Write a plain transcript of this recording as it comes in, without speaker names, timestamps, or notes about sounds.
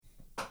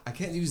I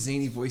can't do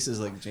zany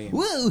voices like James.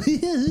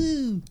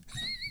 Whoa!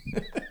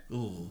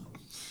 Ooh.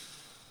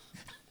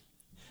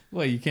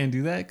 What, you can't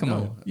do that? Come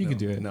on, you can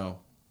do it. No,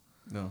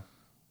 I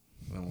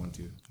don't want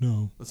to.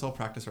 No. Let's all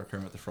practice our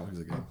Kermit the Frogs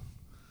again.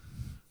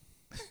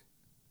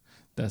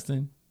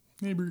 Dustin?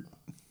 Hey, Bert.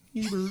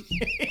 Hey, Bert.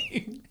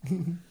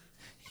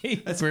 Hey,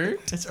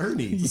 Bert? That's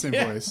Ernie. Same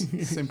voice.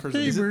 Same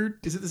person. Hey, Bert.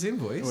 Is it the same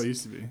voice? Well, it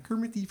used to be.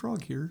 Kermit the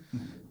Frog here.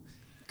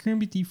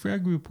 Kermit the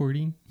Frog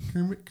reporting.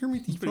 Kermit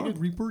the Frog good.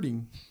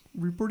 reporting.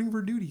 Reporting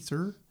for duty,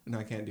 sir. No,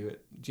 I can't do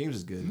it. James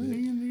is good.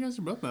 You guys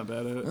are both not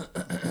bad at it.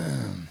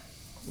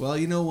 Well,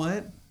 you know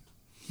what?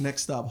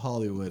 Next stop,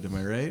 Hollywood. Am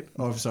I right?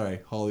 Oh, I'm sorry.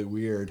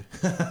 Hollyweird.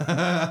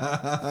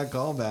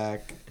 Call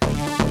back.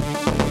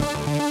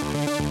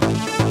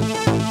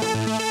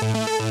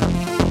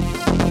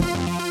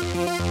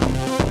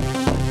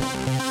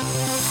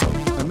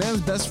 A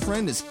man's best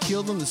friend is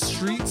killed on the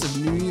streets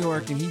of New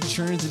York, and he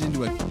turns it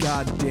into a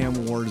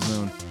goddamn war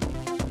zone.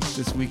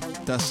 This week,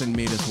 Dustin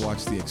made us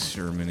watch The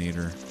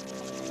Exterminator.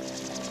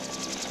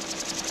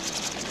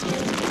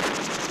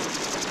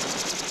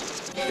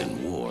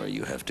 In war,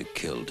 you have to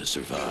kill to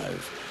survive.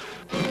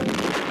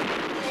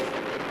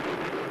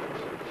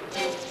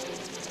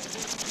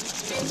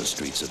 On the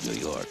streets of New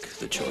York,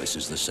 the choice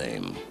is the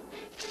same.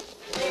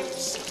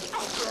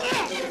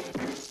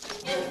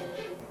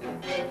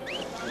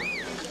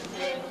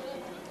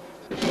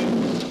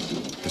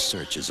 The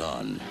search is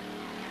on.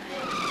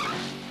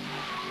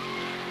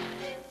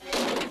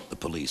 The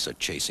police are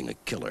chasing a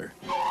killer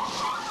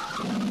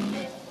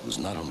who's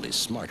not only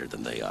smarter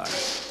than they are,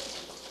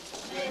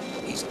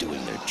 he's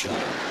doing their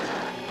job.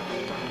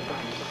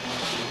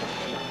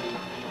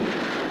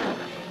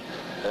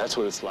 That's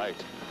what it's like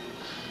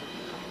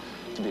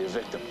to be a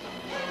victim.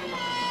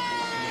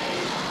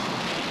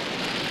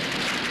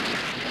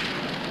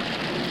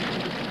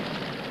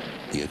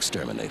 The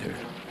Exterminator,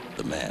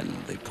 the man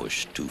they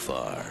pushed too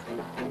far.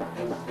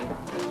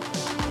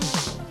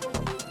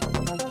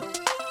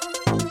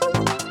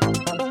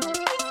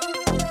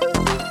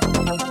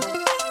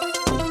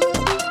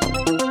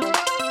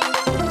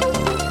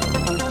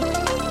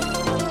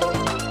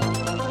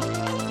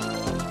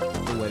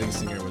 The Wedding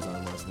Singer was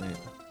on last night.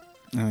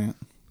 Oh, yeah.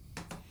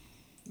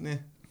 Nah.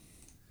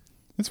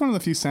 It's one of the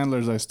few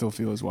Sandlers I still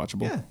feel is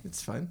watchable. Yeah,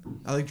 it's fine.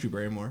 I like Drew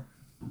Barrymore.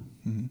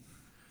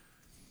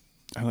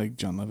 I like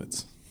John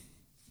Lovitz.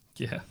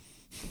 Yeah.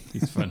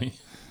 He's funny.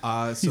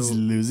 So He's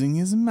losing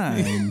his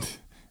mind,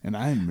 and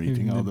I'm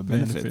reaping all the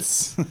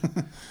Benefits.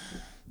 benefits.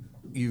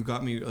 you've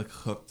got me like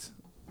hooked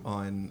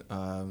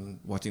on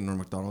watching Norm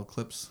Macdonald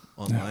clips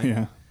online.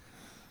 Yeah.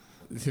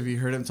 Have you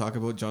heard him talk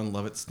about John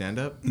Lovett's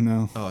stand-up?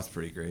 No. Oh, it's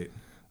pretty great.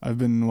 I've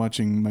been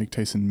watching Mike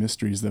Tyson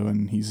Mysteries, though,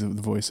 and he's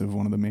the voice of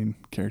one of the main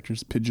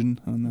characters,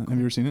 Pigeon, on that. Have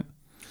you ever seen it?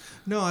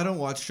 No, I don't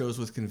watch shows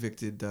with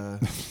convicted. No,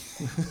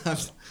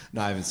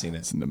 I haven't seen it.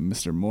 Listen to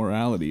Mr.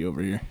 Morality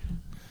over here.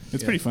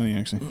 It's pretty funny,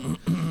 actually.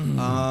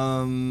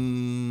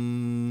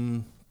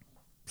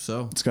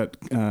 So It's got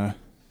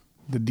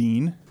the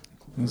Dean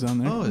is on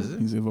there. Oh, is it?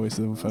 He's the voice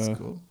of that's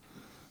cool.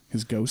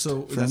 his ghost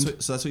So friend.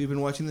 that's what you've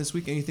been watching this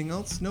week. Anything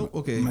else? Nope.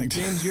 Okay, Mike-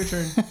 James, your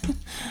turn.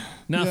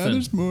 Nothing. Yeah,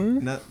 there's more.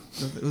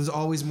 There's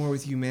always more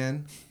with you,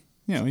 man.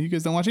 Yeah, well, you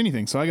guys don't watch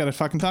anything, so I gotta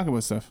fucking talk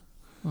about stuff.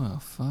 Oh,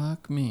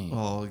 fuck me.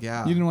 Oh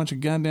yeah, You didn't watch a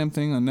goddamn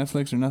thing on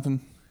Netflix or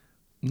nothing?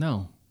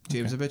 No.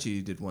 James. I bet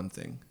you did one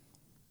thing.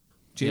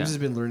 James has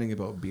been learning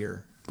about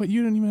beer. But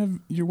you don't even have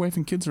your wife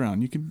and kids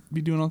around. You could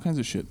be doing all kinds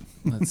of shit.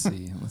 Let's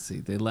see.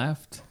 They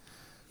left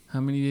how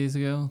many days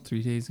ago?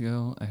 3 days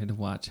ago. I had to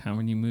watch how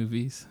many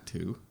movies?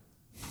 2.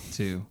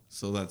 2.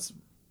 So that's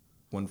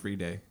one free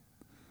day.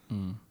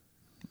 Well,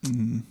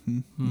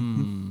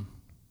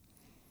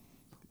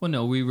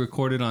 no, we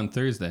recorded on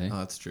Thursday. Oh,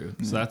 that's true.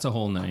 So that's a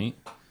whole night.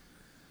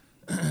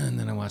 And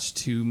then I watched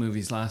 2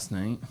 movies last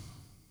night.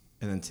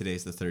 And then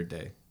today's the third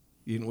day.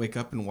 You didn't wake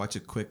up and watch a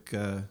quick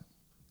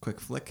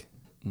flick?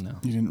 No.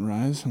 You didn't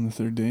rise on the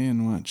third day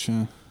and watch,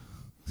 I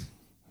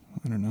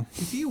don't know.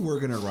 If you were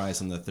going to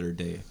rise on the third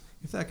day,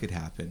 if that could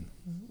happen,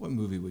 what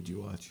movie would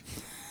you watch?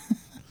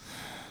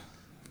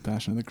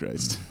 Passion of the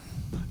Christ.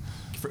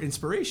 For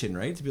inspiration,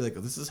 right? To be like,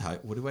 oh, this is how,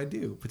 what do I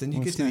do? But then you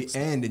What's get to next? the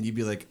end and you'd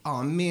be like,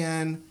 oh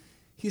man,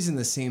 he's in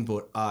the same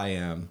boat I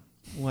am.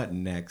 What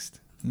next?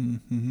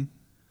 Mm-hmm.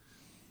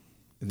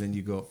 And then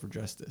you go out for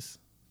justice.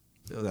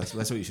 So that's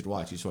what you should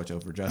watch. You should watch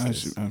Out for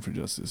Justice. Out for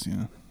Justice,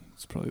 yeah.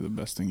 It's probably the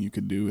best thing you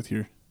could do with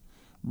your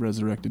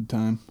resurrected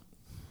time.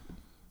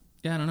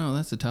 Yeah, I don't know.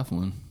 That's a tough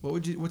one.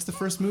 What's the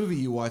first movie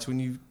you watch when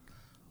you?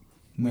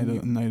 Night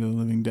of the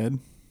Living Dead.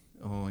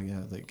 Oh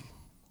yeah, like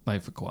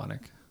Life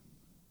Aquatic.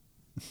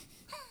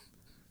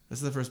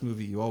 that's the first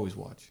movie you always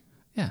watch.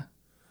 Yeah.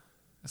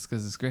 That's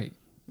because it's great.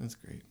 That's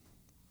great.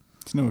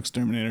 It's no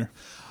Exterminator.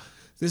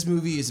 This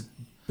movie is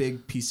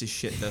big piece of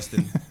shit,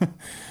 Dustin.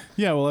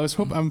 Yeah, well,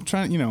 I'm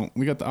trying,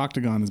 we got the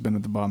Octagon has been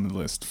at the bottom of the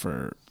list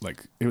for,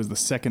 it was the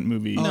second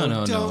movie.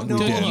 No.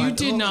 You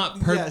did not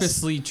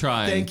purposely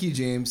try. Thank you,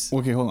 James.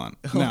 Okay, hold on.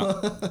 Now,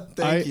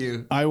 Thank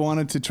you. I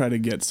wanted to try to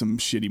get some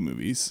shitty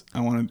movies.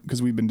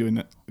 Because we've been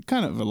doing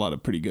kind of a lot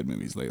of pretty good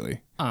movies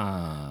lately.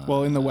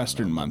 Well, in the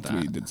Western month,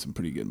 we did some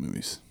pretty good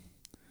movies.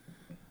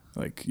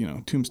 Like,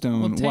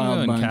 Tombstone, Tango Wild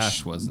and Bunch,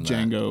 Cash wasn't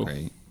Django. that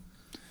great.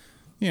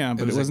 Yeah,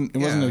 but it wasn't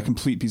a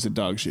complete piece of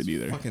dog shit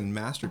either. Fucking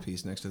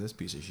masterpiece next to this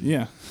piece of shit.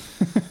 Yeah.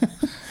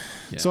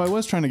 Yeah. So I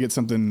was trying to get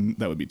something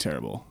that would be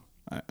terrible.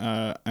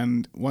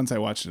 And once I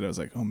watched it, I was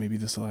like, oh, maybe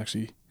this will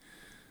actually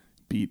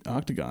beat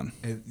Octagon.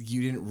 And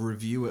you didn't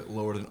review it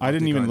lower than Octagon, I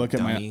didn't even look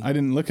dummy. I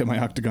didn't look at my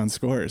Octagon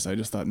scores. I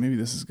just thought maybe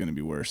this is going to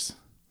be worse.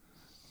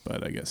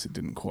 But I guess it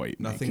didn't quite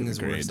Nothing make it is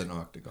a grade. worse than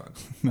Octagon.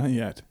 Not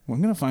yet. Well,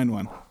 I'm going to find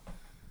one.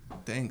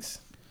 Thanks.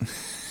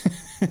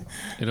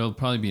 It'll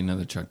probably be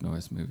another Chuck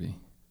Norris movie.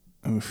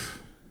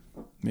 Oof.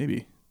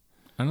 Maybe.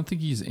 I don't think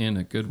he's in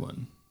a good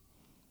one.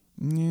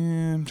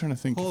 Yeah, I'm trying to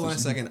think. Hold on a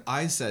second.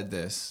 I said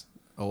this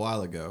a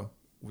while ago,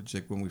 which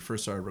when we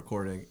first started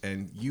recording,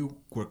 and you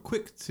were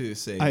quick to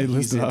say I he's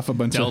listed in- off a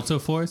bunch Delta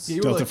Force? Yeah,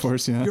 you were Delta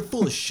Force, yeah. You're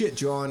full of shit,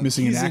 John.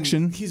 Missing in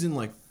Action. He's in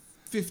like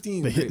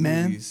 15 The great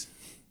Hitman? movies.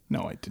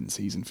 No, I didn't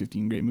say he's in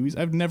 15 great movies.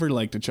 I've never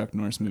liked a Chuck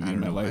Norris movie in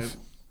my life.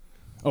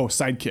 Oh,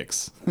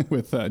 Sidekicks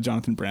with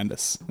Jonathan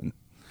Brandis and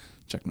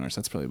Chuck Norris.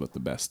 That's probably about the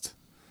best.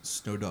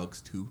 Snow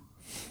Dogs 2.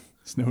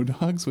 Snow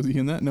Dogs? Was he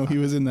in that? No, he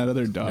was in that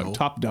other dog. No.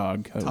 Top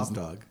Dog. Top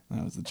Dog.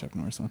 That was the Chuck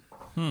Norris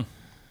one.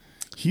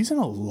 He's in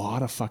a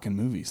lot of fucking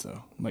movies,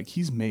 though. Like,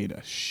 he's made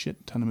a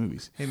shit ton of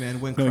movies. Hey, man,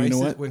 when No, you Christ know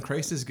is, what? when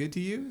Christ is good to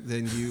you,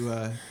 then you...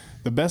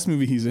 The best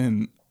movie he's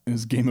in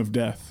is Game of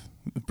Death,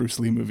 the Bruce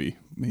Lee movie.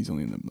 He's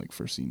only in the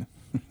first scene.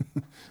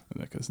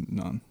 That guy's a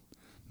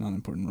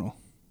non-important role.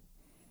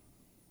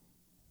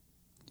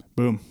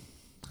 Boom.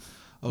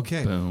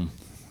 okay. Boom.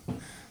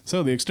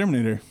 So, The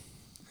Exterminator.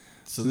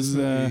 So this This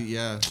is... is,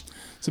 yeah.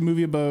 It's a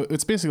movie about...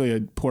 It's basically a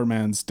poor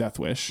man's death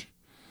wish.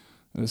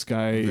 This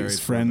guy, Very his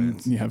poor friend...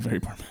 man's. Yeah, very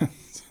poor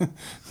man's.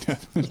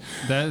 Death wish.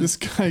 That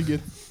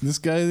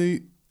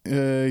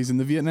He's in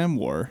the Vietnam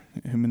War,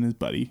 him and his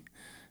buddy,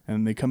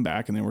 and they come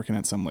back and they're working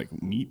at some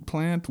like meat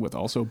plant with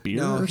also beer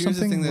No, or here's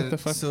something. the thing What that... the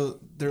fuck? So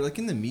they're like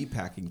in the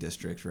meatpacking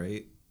district,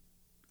 right?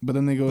 But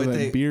then they go to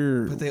that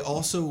beer. But they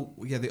also...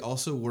 Yeah, they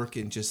also work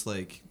in just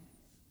like...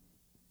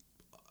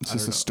 It's I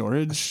just don't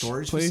a know,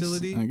 storage place?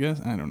 facility, I guess.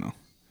 I don't know.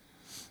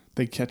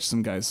 They catch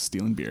some guys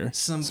stealing beer.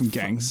 Some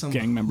gang some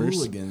members.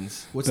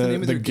 hooligans. What's the name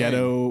of the their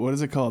ghetto? gang? What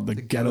is it called? The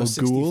Ghetto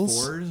ghetto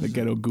ghouls. 64s? The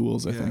ghetto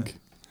ghouls. I Yeah. think.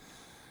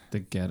 The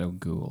Ghetto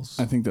Ghouls.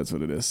 I think that's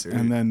what it is. They're-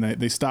 And then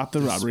they stop the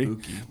they're robbery.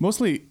 spooky.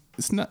 Mostly,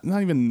 it's not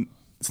even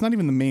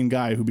the main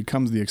guy who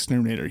becomes the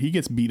exterminator. He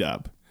gets beat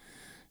up,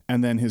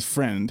 and then his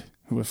friend,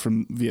 who was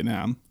from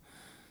Vietnam,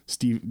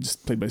 Steve,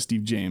 just played by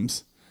Steve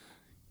James,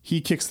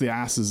 he kicks the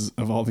asses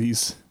of all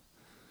these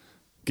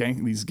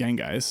gang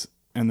guys,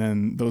 and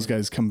then those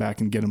guys come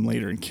back and get him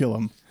later and kill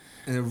him.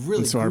 And a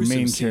really And so our gruesome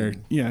main scene.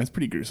 character, yeah, it's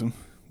pretty gruesome.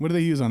 What do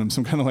they use on him?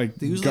 Some kind of like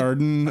They use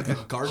garden, like a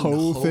garden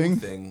hoe hoe thing,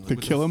 to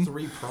with kill the him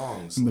 3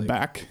 prongs in the like-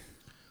 back.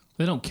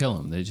 They don't kill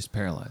him. They just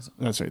paralyze him.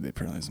 That's right, they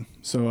paralyze him.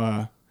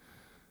 So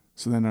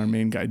then our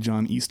main guy,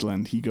 John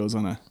Eastland, he goes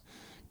on a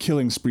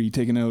killing spree,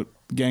 taking out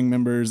gang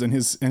members, and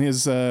his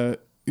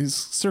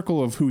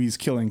circle of who he's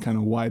killing kind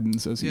of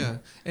widens as he. Yeah,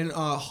 and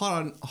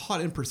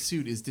hot in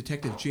pursuit is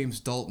Detective James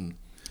Dalton.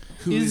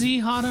 Who Is he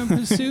hot on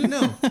pursuit?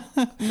 No.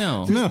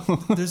 No.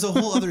 There's a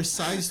whole other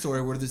side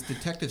story where this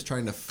detective's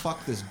trying to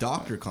fuck this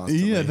doctor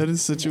constantly. Yeah, that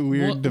is such a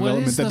weird What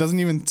development is that the- doesn't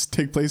even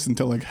take place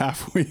until like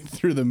halfway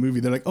through the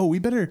movie. They're like, "Oh, we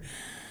better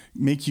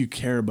make you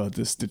care about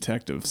this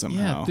detective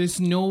somehow." Yeah,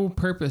 there's no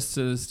purpose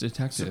to this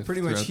detective So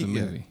pretty much throughout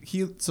the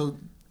movie. so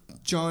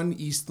John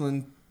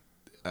Eastland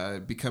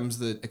becomes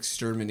the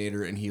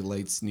exterminator and he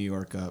lights New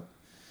York up.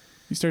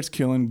 He starts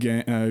killing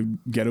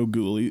ghetto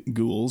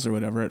ghouls or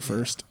whatever at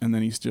first, and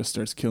then he just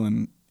starts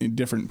killing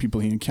different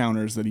people he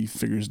encounters that he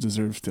figures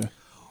deserve to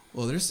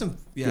Well, there's some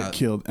get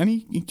killed, and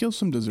he kills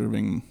some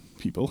deserving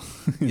people.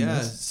 in yeah,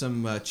 this.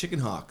 some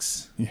chicken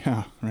hawks.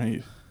 Yeah,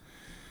 right.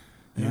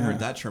 I haven't heard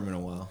that term in a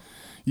while.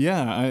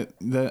 Yeah,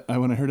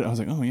 when I heard it, I was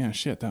like, oh yeah,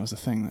 shit, that was a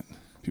thing that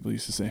people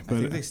used to say. But I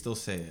think they still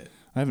say it.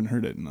 I haven't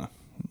heard it in a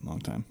long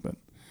time.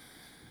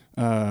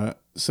 But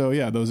so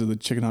yeah, those are the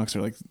chicken hawks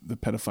are like the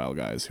pedophile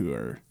guys who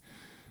are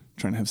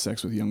trying to have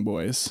sex with young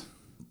boys.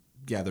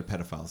 Yeah, they're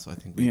pedophiles, so I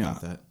think we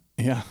got that.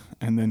 Yeah,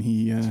 and then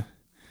he.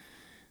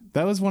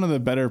 That was one of the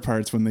better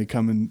parts when they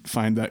come and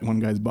find that one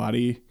guy's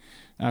body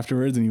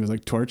afterwards, and he was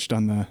like torched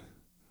on the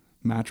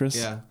mattress.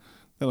 Yeah.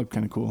 That looked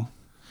kind of cool.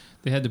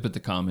 They had to put the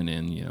comment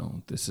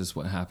in, this is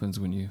what happens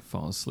when you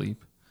fall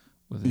asleep.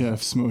 With Yeah,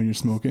 when you're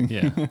smoking.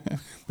 Yeah.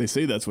 They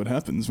say that's what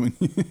happens when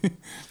you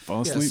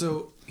fall Yeah, asleep.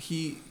 so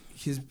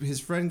his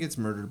friend gets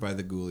murdered by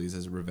the ghoulies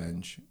as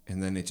revenge,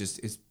 and then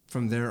it's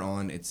from there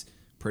on it's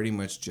pretty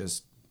much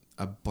just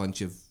a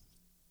bunch of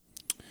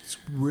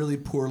really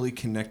poorly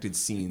connected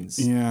scenes.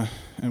 Yeah,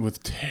 and with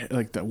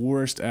like the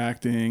worst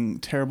acting,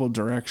 terrible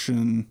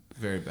direction,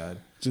 Very bad.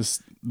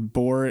 just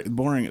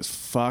boring as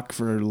fuck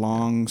for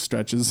long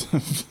stretches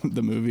of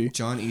the movie.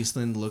 John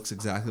Eastland looks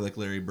exactly like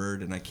Larry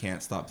Bird, and I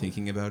can't stop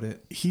thinking about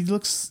it. He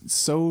looks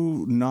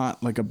so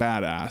not like a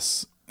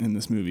badass in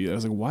this movie. I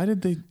was like,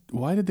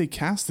 why did they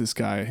cast this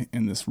guy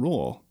in this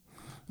role?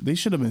 They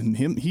should have been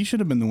him. He should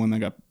have been the one that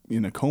got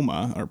in a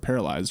coma or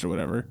paralyzed or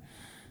whatever.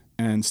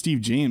 And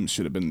Steve James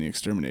should have been the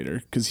exterminator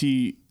because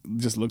he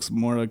just looks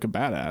more like a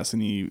badass.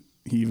 And he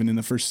even in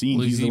the first scene,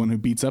 Well, he's the one who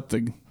beats up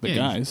the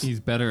guys. He's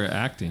better at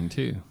acting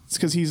too. It's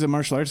because he's a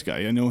martial arts guy.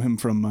 I know him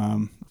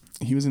from.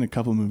 He was in a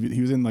couple of movies.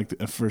 He was in like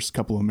the first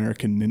couple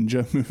American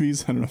Ninja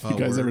movies. I don't know if you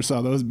guys ever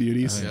saw those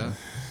beauties. Yeah.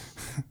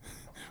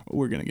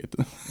 We're gonna get to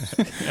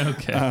them.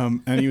 Okay.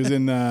 And he was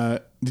in.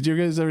 Did you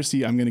guys ever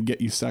see I'm Gonna Get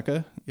You,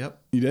 Sucker?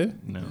 Yep. You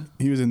did? No.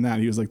 He was in that.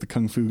 He was like the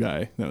kung fu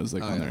guy that was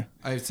like on there.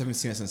 I haven't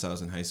seen it since I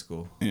was in high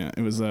school. Yeah,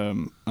 it was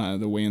the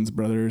Wayans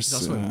brothers.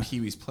 He's also in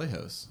Pee-wee's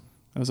Playhouse.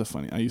 That was a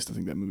funny. I used to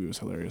think that movie was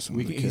hilarious when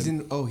I was a kid.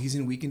 He's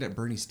in Weekend at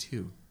Bernie's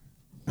too.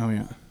 Oh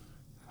yeah.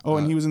 Oh,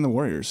 and he was in the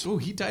Warriors. Oh,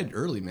 he died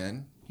early,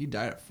 man. He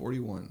died at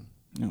 41.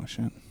 Oh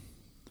shit.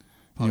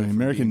 Probably Anyway, for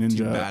American being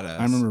too Ninja. badass.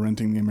 I remember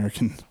renting the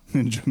American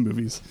Ninja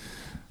movies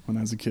when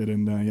I was a kid,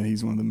 and yeah,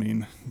 he's one of the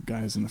main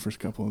guys in the first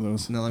couple of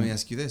those. Now let me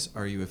ask you this: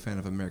 are you a fan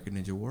of American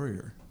Ninja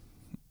Warrior?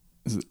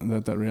 Is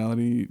that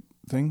reality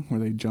thing where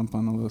they jump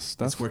on all this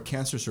stuff? That's where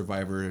cancer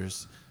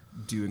survivors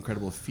do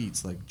incredible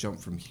feats, like jump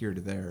from here to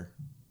there.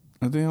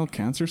 Are they all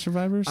cancer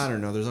survivors? I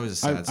don't know. There's always a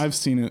sad. I've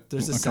seen it.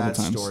 There's a couple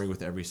sad times. story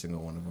with every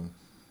single one of them.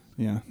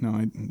 Yeah, no,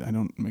 I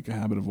don't make a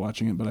habit of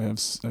watching it, but I've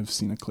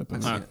seen a clip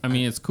of it. I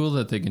mean, it's cool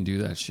that they can do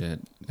that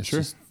shit. It's Sure,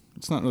 just,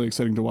 it's not really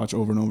exciting to watch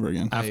over and over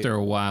again. after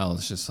a while,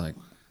 it's just like,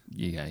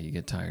 yeah, you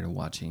get tired of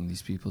watching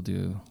these people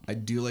do I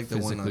do like the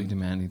one physically on.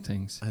 demanding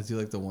things. I do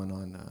like the one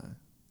on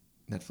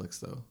Netflix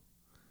though.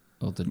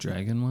 Oh, the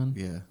dragon one?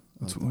 Yeah.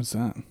 What's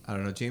that? I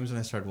don't know. James and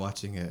I started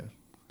watching it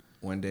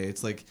one day.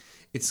 It's like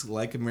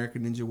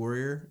American Ninja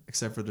Warrior,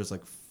 except for there's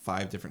like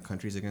 5 different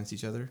countries against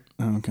each other.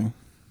 Oh, okay.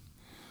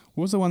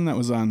 What was the one that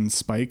was on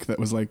Spike that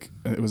was like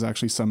it was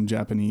actually some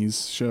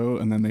Japanese show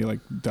and then they like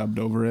dubbed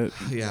over it?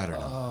 Yeah, I don't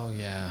know. Oh,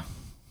 yeah.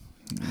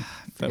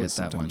 That was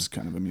that sometimes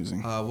kind of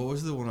amusing. What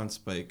was the one on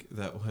Spike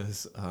that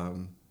was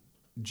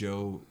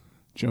Joe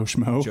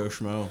Schmo. Joe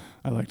Schmo?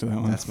 I liked that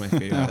one. That's my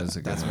favorite. That is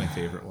a good That's my one.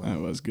 favorite one.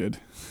 That was good.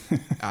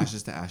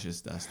 Ashes to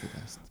ashes, dust to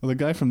dust. Well, the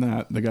guy from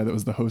the guy that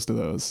was the host of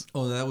those,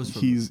 Oh, that was.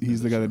 From he's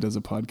the guy that does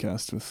a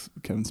podcast with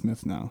Kevin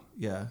Smith now.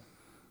 Yeah.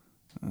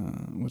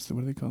 What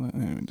do they call that?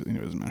 Anyway,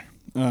 it doesn't matter.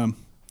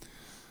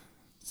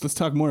 So let's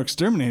talk more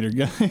Exterminator,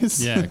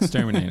 guys. Yeah,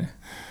 Exterminator.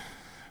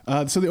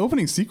 So the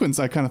opening sequence,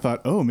 I kind of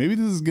thought, oh, maybe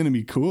this is gonna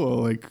be cool,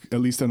 like at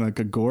least on like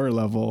a gore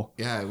level.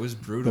 Yeah, it was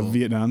The brutal.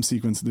 Vietnam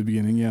sequence at the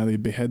beginning, yeah, they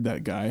behead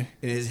that guy.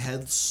 And his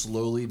head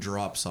slowly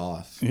drops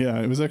off. Yeah,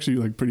 it was actually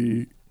like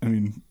pretty. I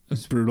mean,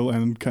 it's brutal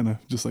and kind of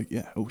just like,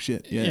 yeah, oh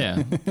shit, yeah.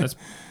 Yeah, that's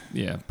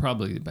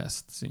probably the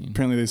best scene.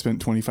 Apparently, they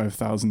spent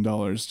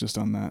 $25,000 just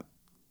on that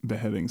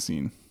beheading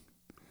scene,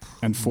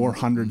 and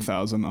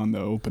 $400,000 on the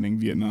opening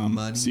Vietnam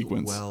Money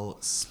sequence. well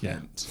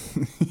spent.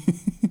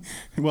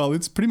 Well,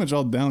 it's pretty much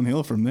all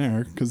downhill from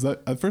there because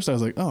at first I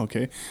was like, oh,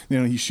 okay.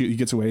 He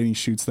gets away and he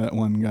shoots that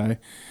one guy, and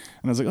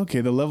I was like,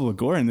 okay, the level of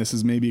gore in this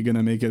is maybe going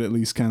to make it at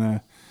least kind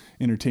of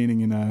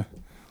entertaining in a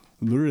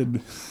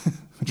lurid,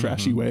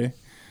 trashy way.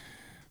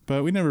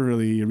 But we never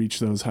really reached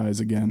those highs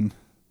again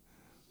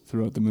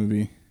throughout the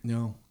movie.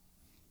 No.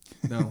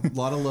 A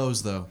lot of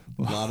lows though.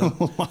 A lot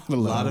of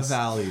lows.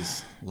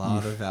 valleys. A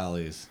lot of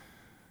valleys.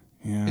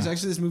 Yeah. It's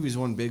actually, this movie's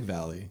one big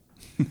valley.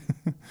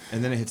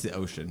 And then it hits the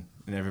ocean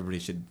and everybody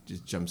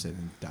just jumps in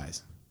and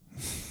dies.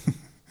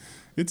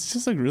 It's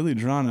just like really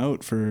drawn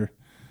out for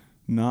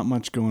not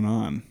much going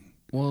on.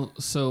 Well,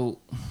 so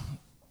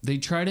they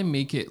try to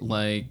make it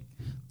like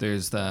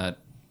there's that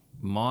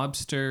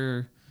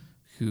mobster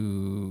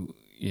who,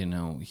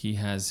 he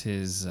has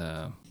his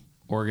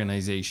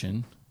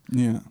organization,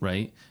 Yeah.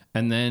 right?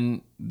 And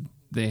then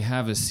they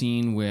have a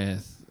scene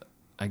with,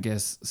 I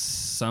guess,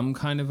 some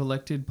kind of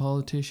elected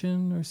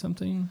politician or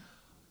something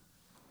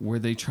where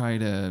they try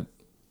to,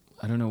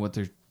 I don't know what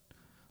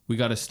we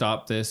got to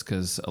stop this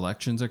because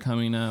elections are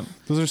coming up.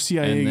 Those are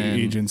CIA And then-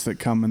 agents that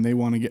come and they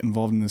want to get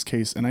involved in this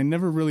case. And I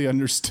never really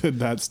understood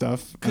that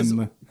stuff.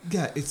 And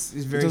Yeah, it's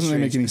very it doesn't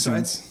really strange. make any So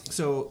sense.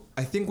 So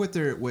I think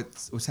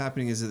what's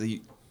happening is that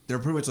they're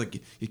pretty much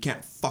like, you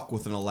can't fuck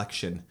with an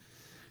election.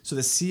 So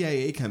the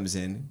CIA comes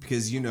in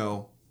because,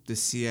 the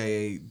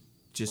CIA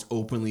just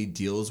openly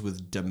deals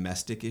with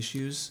domestic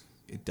issues.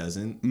 It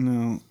doesn't.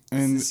 No.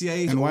 And, The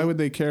CIA's and why own- would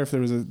they care if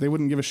they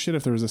wouldn't give a shit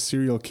if there was a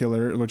serial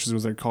killer, which is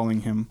what they're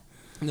calling him.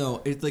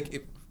 No,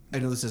 I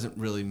know this doesn't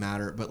really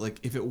matter, but like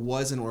if it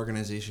was an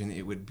organization,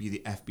 it would be the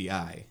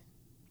FBI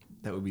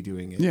that would be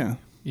doing it. Yeah.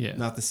 Yeah.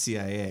 Not the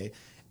CIA.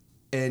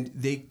 And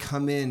they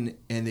come in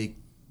and they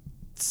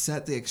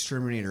set the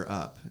exterminator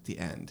up at the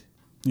end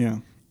Yeah.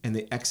 and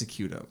they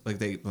execute him. Like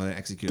they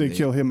execute They him.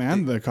 kill him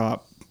and the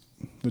cop,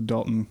 the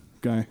Dalton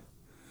guy.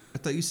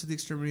 thought you said the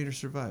exterminator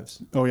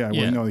survives. Oh yeah,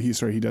 Yeah. well no,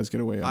 he does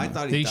get away. On I that.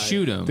 thought he They died.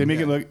 shoot him. They make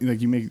Yeah. it look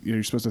like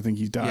you're supposed to think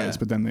he dies, Yeah.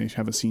 but then they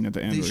have a scene at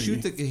the end They where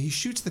shoot he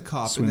shoots the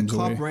cop, and swims the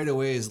cop away. right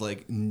away is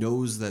like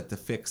knows that the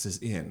fix is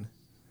in,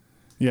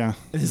 yeah,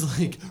 and is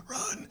like,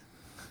 run.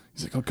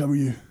 he's like, I'll cover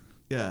you.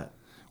 Yeah.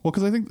 Well,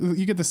 because I think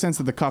you get the sense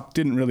that the cop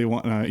didn't really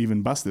want to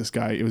even bust this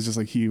guy. It was just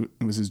like it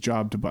was his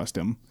job to bust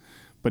him,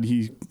 but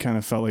he kind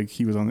of felt like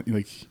he was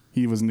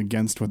he wasn't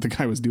against what the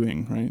guy was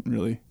doing, right?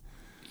 Really.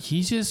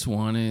 He just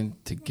wanted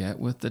to get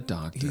with the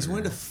doctor. He's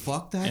wanted to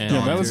fuck that And- doctor.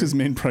 Yeah, that was his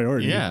main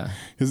priority. Yeah.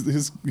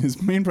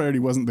 His main priority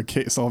wasn't the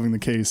case, solving the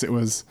case. It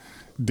was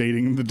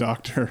dating the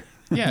doctor.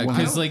 Yeah, Wow.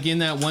 because like in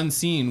that one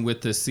scene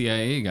with the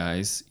CIA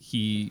guys,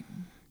 he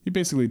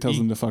basically tells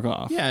him to fuck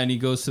off. and he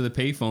goes to the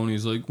payphone.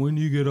 He's like, "When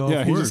do you get off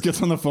Yeah, he work?" just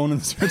gets on the phone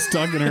and starts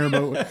talking to her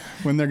about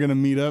when they're gonna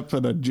meet up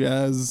at a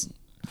jazz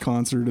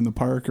concert in the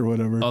park or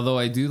whatever. Although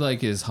I do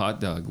like his hot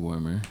dog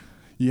warmer.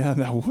 Yeah,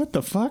 what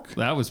the fuck?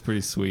 That was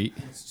pretty sweet.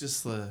 It's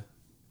just the.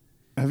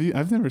 Have you?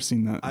 I've never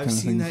seen that. I've kind of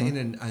seen thing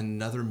that before. in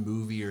another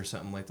movie or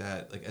something like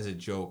that, like as a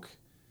joke.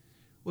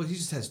 Well, he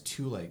just has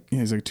two like Yeah,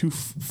 he's like two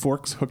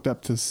forks hooked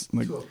up to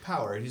like two of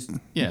power. He just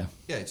Yeah,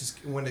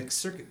 just when a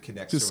circuit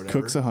connects just or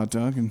whatever. cooks a hot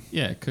dog and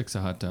yeah. It cooks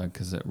a hot dog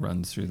because it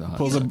runs through the hot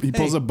pulls dog. he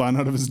pulls a bun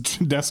out of his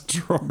desk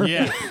drawer.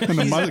 Yeah. and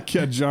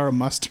a jar of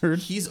mustard.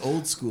 He's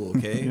old school,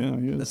 okay? Yeah,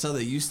 he is. That's how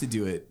they used to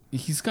do it.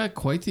 He's got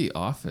quite the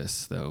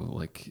office though.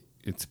 Like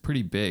it's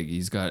pretty big.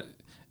 He's got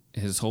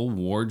his whole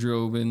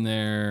wardrobe in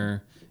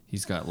there.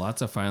 He's got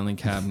lots of filing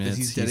cabinets.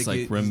 He's He's like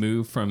dedicated-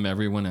 removed from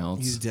everyone else.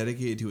 He's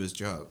dedicated to his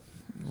job,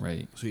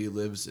 Right. so he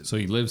lives. So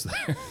he lives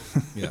there.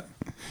 Yeah.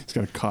 He's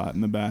got a cot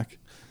in the back.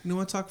 You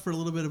want to talk for a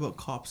little bit about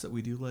cops that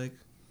we do like?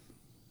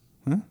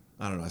 Huh?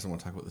 I don't know. I just want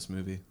to talk about this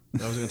movie.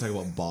 I was going to talk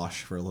about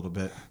Bosch for a little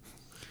bit.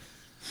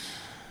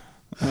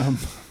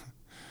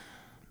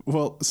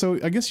 Well, so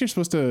I guess you're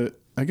supposed to.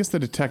 I guess the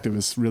detective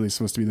is really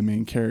supposed to be the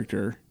main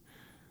character,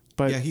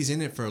 but Yeah, he's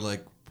in it for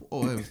like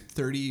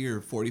 30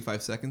 or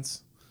 45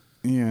 seconds.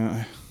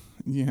 yeah.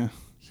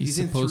 He's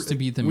in supposed to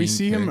be the main We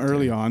see him character.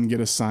 early on get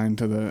assigned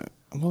to the.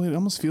 Well, it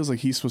almost feels like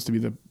he's supposed to be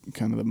the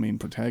kind of the main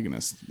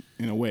protagonist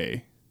in a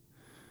way.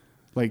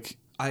 Like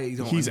I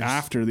don't. he's understand.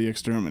 after the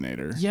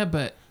exterminator. Yeah,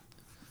 but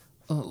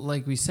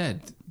like we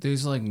said,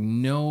 there's like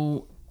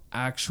no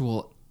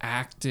actual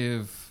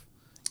active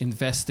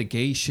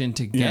investigation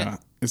to get. Yeah,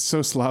 it's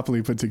so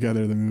sloppily put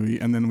together, the movie,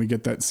 and then we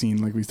get that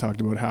scene like we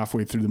talked about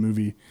halfway through the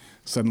movie.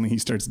 Suddenly he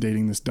starts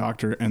dating this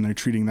doctor, and they're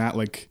treating that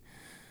like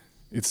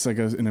it's like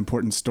an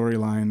important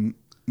storyline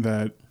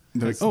that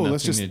they're like, Has oh,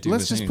 let's nothing to do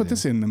just with put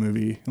this in the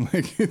movie.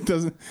 Like it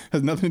has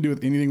nothing to do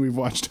with anything we've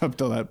watched up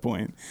till that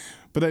point.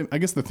 But I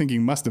guess the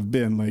thinking must have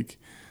been like,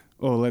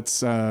 oh,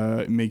 let's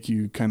make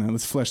you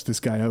let's flesh this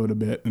guy out a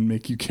bit and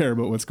make you care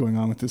about what's going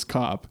on with this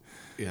cop.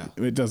 Yeah,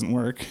 It doesn't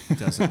work. it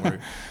doesn't work.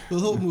 The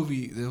whole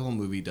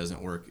movie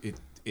doesn't work.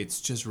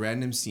 It's just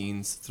random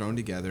scenes thrown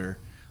together.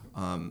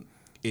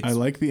 It's, I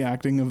like the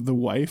acting of the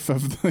wife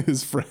of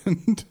his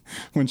friend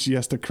when she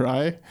has to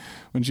cry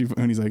when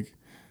he's like,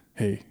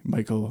 "Hey,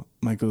 Michael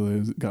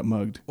got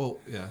mugged. Well,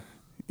 yeah.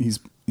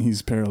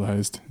 He's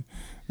paralyzed,"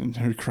 and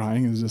her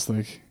crying is just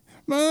like,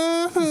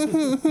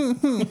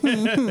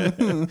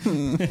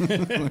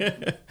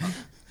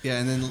 Yeah,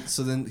 and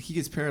then he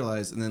gets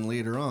paralyzed, and then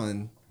later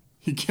on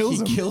he kills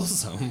him.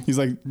 kills him. He's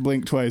like,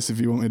 "Blink twice if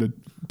you want me to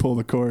pull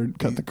the cord,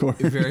 cut the cord."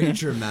 Very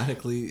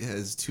dramatically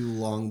has two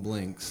long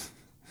blinks.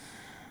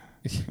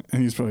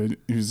 And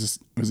he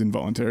was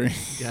involuntary.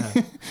 Yeah.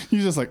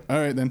 He's just like, "All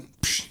right then."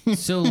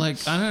 So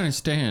like I don't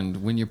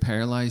understand. When you're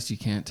paralyzed, you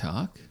can't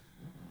talk.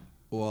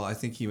 Well, I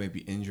think he might be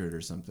injured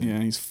or something.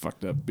 Yeah, he's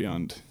fucked up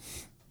beyond.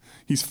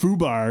 He's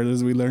foobarred,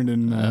 as we learned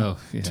in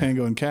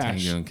Tango and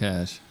Cash, Tango and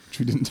Cash. which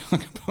we didn't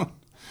talk about.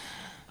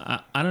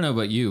 I don't know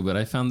about you, but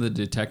I found the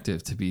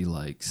detective to be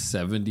like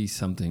 70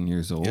 something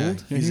years old. Yeah,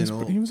 Yeah, he was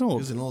he was old. He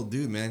was an old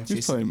dude, man.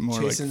 He's probably more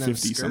like chasing them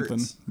 50 something,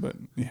 skirts. but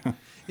yeah.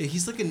 Yeah,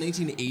 he's like a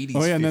 1980s.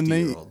 Oh yeah, and then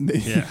 50-year-old. they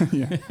Yeah.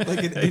 yeah.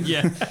 like an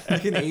Yeah.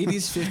 like an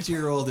 80s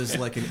 50-year-old is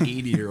like an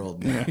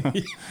 80-year-old now.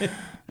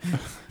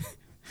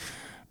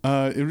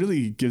 It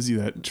really gives you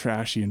that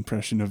trashy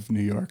impression of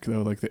New York,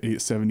 though, like the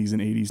 70s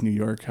and 80s New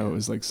York, how it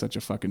was like such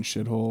a fucking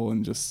shithole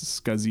and just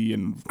scuzzy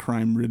and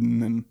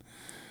crime-ridden,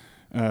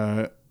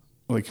 and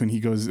like when he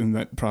goes in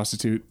that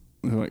prostitute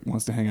who like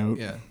wants to hang out.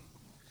 Yeah.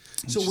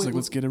 So she's like,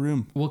 let's get a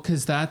room. Well,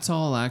 because that's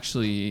all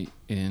actually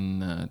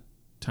in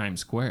Times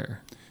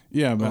Square.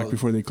 Yeah, back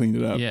before they cleaned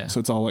it up. Yeah. So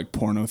it's all like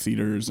porno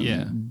theaters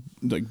and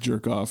like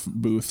jerk off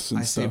booths and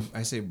I stuff.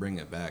 say bring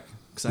it back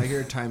because I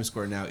hear Times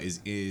Square now is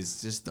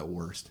just the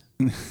worst.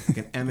 Like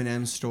an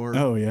M&M store.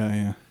 Oh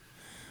yeah.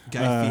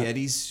 Guy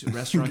Fieri's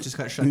restaurant just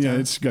got shut Yeah, down.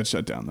 it's got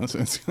shut down.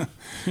 That's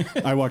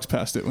I walked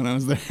past it when I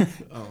was there.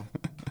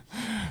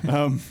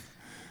 Oh.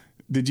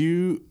 Did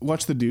you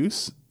watch The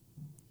Deuce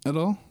at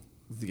all?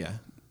 Yeah.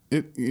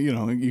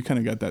 You kind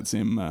of got that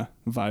same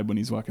vibe when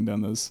he's walking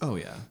down those Oh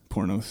yeah.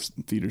 porno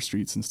theater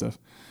streets and stuff.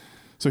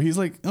 So he's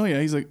like,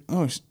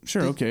 oh,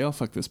 sure, okay, I'll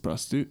fuck this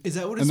prostitute. Is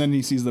that what And it's- then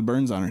he sees the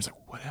burns on her. He's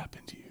like, what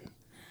happened to you?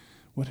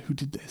 Who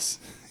did this?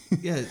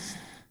 Yeah,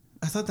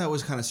 I thought that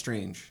was kind of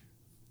strange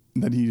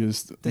that he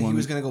just that he wanted-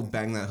 was gonna go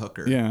bang that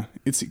hooker. Yeah,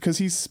 it's because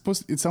he's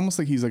supposed. It's almost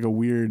like he's like a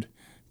weird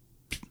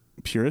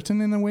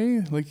Puritan in a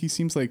way. Like he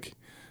seems like,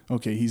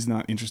 okay, he's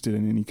not interested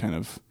in any kind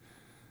of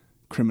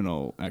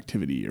criminal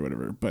activity or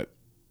whatever. But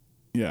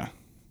yeah,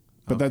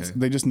 but that's Okay.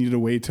 they just needed a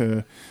way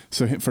to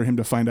for him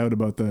to find out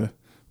about the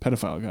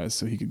pedophile guys,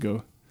 so he could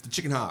go The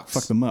chicken hawks.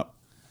 fuck them up.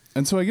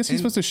 And so I guess he's And-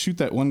 supposed to shoot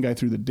that one guy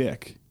through the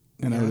dick,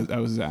 and Yeah. I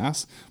was his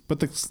ass. But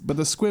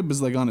the squib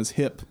is like on his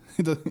hip.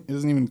 It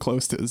isn't even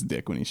close to his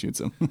dick when he shoots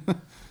him.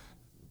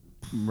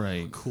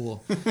 Right.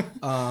 Cool.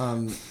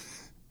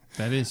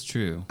 That is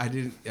true. I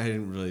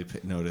didn't really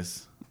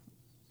notice.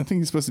 I think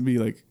he's supposed to be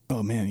like,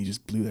 oh man, he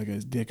just blew that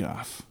guy's dick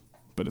off,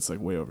 but it's like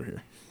way over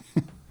here.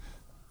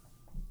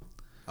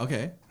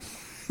 Okay.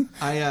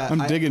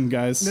 I'm digging,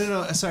 guys.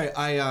 No. Sorry.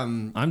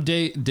 I'm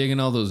digging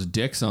all those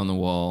dicks on the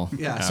wall.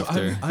 Yeah.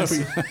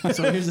 After.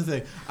 So here's the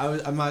thing.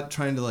 I'm not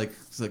trying to like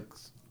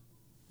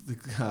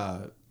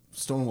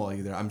stonewall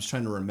either. I'm just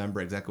trying to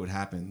remember exactly what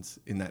happens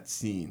in that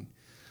scene.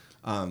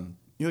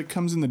 He like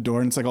comes in the door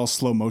and it's like all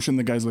slow motion.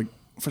 The guy's like,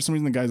 for some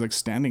reason, the guy's like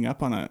standing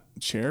up on a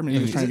chair. Maybe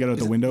he's trying to get out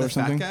the window or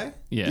something. Fat guy?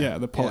 Yeah.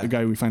 The Yeah.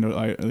 guy we find out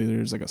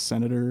later is like a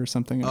senator or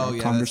something. Oh or a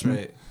yeah, congressman.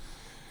 that's right.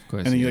 Of course.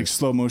 And then he yeah. like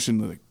slow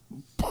motion like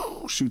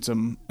shoots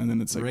him, and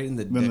then it's like Right in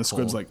the then the dick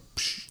squib's hole. like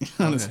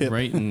on his Okay. hip,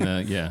 right in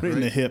the right in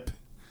the hip.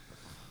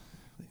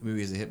 Maybe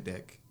he's a hip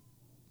dick.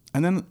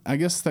 And then I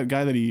guess that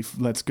guy that he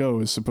lets go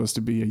is supposed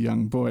to be a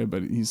young boy,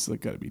 but he's like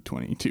got to be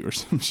 22 or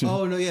some shit.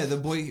 Oh no, yeah, the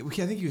boy. I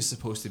think he was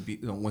supposed to be.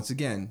 No, once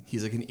again,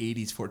 he's like an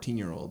 '80s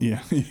 14-year-old.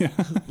 Yeah, yeah.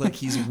 Like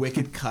he's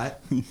wicked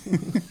cut.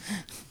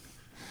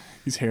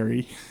 He's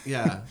hairy.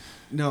 Yeah.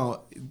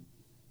 No,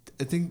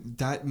 I think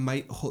that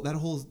might that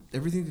whole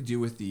everything to do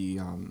with the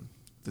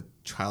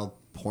child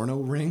porno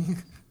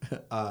ring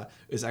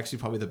is actually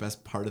probably the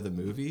best part of the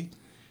movie.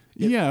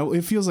 Yeah,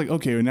 it feels like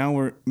okay.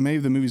 Now maybe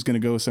the movie's gonna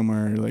go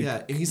somewhere like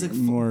Yeah, and he's like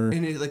more.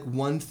 and it, like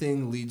one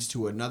thing leads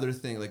to another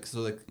thing. Like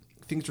so, like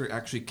things are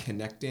actually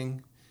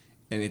connecting,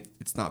 and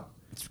it's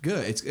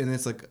good.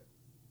 It's like,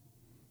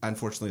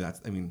 unfortunately,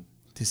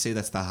 to say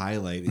that's the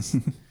highlight is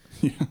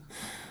Yeah.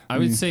 I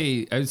would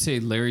say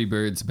Larry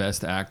Bird's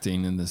best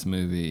acting in this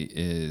movie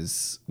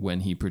is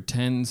when he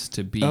pretends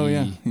to be Oh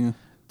yeah, yeah.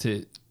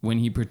 when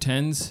he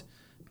pretends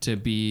to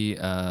be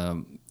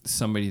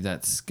somebody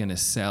that's gonna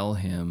sell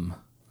him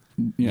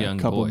Yeah, young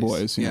a couple boys.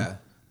 boys. Yeah. yeah,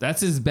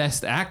 That's his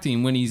best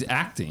acting when he's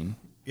acting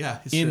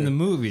it's in true. the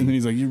movie. And then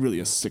he's like, "You're really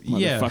a sick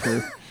Yeah.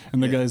 motherfucker."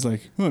 And the guy's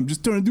like, "Oh, I'm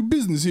just trying to do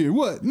business here.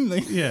 What? And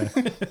like, yeah.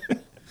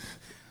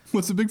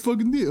 what's the big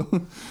fucking deal?"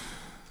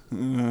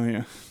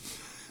 Yeah.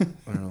 I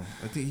don't know.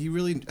 I think he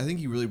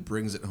really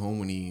brings it home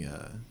when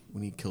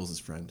he kills his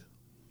friend.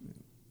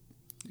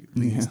 He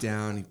leans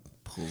down, he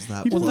pulls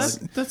that. He Well, plug.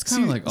 that's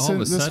kind of like all of a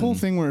this sudden. whole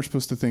thing where we're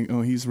supposed to think,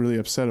 oh, he's really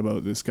upset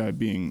about this guy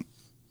being,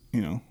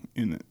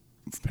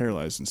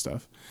 paralyzed and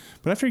stuff.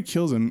 But after he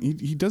kills him,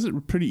 he does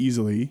it pretty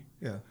easily.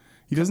 Yeah.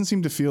 He doesn't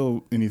seem to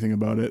feel anything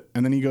about it.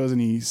 And then he goes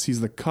and he sees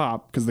the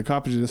cop, because the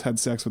cop had just had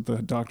sex with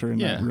the doctor in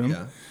that Yeah. room.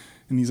 Yeah.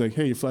 And he's like,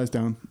 hey, he flies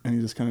down. And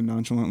he just kind of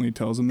nonchalantly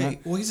tells him Hey,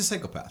 that. well, he's a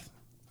psychopath.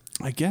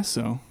 I guess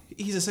so.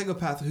 He's a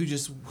psychopath who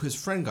his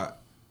friend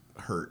got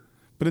hurt.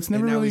 But it's And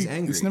never now really he's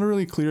angry. it's never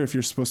really clear if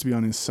you're supposed to be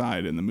on his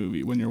side in the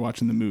movie when you're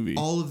watching the movie.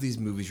 All of these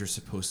movies, you're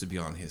supposed to be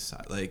on his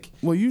side. Like,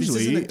 Well, this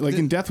usually, isn't like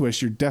in Death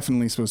Wish, you're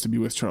definitely supposed to be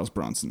with Charles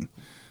Bronson.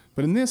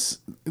 But in this,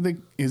 like,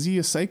 is he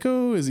a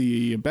psycho? Is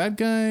he a bad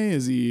guy?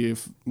 Is he?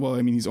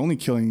 He's only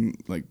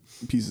killing like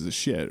pieces of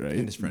shit, right?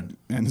 And his friend.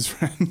 And his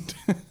friend.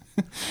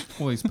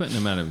 Well, he's putting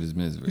him out of his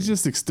misery. He's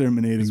just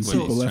exterminating That's what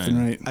people he's left and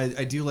trying right.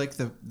 I do like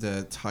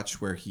the touch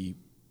where he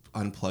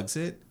unplugs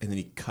it and then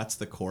he cuts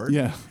the cord.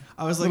 Yeah,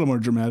 I was a like, little more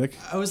dramatic.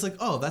 I was like,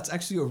 oh, that's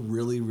actually a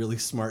really, really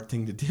smart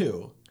thing to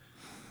do.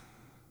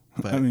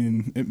 But I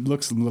mean, it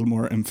looks a little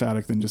more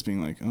emphatic than just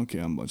being like, okay,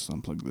 I'm just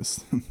unplug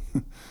this.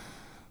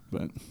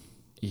 But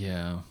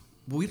yeah.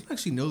 we don't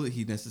actually know that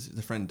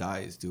the friend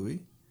dies, do we?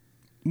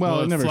 well, Well,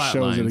 it it never shows it.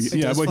 flatlines. Again. It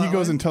Yeah, does but he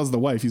goes flatline? and tells the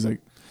wife. He's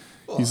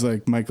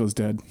like, Michael's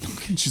dead.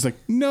 And she's like,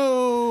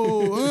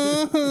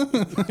 no.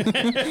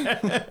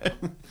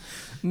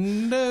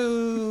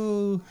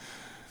 No.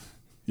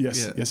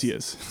 Yes, Yeah. yes, he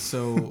is.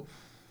 So,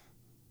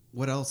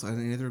 what else?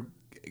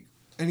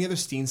 Any other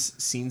scenes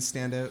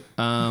stand out?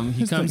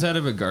 He comes out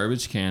of a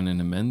garbage can in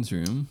a men's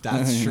room.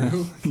 That's Yeah.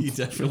 true. He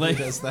definitely Like-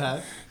 does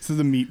that. So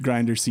the meat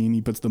grinder scene,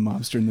 he puts the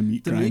mobster in the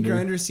meat The grinder. meat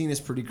grinder scene is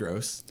pretty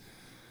gross.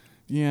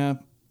 Yeah.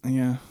 I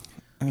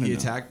don't He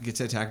know. gets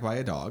attacked by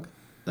a dog.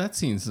 That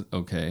seems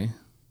okay,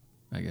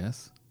 I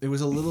guess. It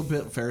was a little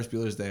bit Ferris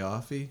Bueller's Day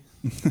Offy.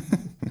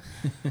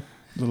 A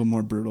little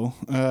more brutal.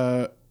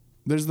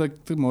 There's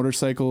like the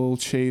motorcycle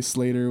chase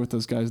later with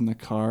those guys in the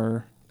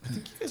car.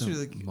 You guys are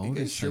like, you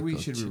guys sure we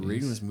should be motorcycle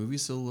rating chase. this movie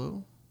so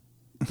low?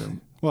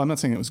 Well, I'm not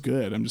saying it was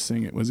good. I'm just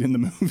saying it was in the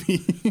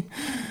movie.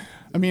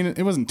 I mean,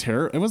 it wasn't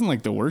terrible. It wasn't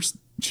like the worst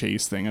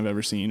chase thing I've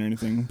ever seen or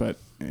anything, but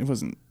it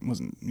wasn't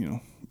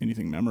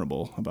anything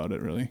memorable about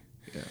it really.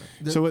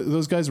 Yeah. So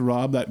those guys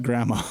rob that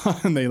grandma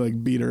and they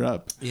like beat her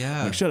up.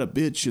 Yeah. Like, shut up,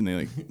 bitch. And they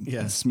like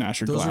Yeah. smash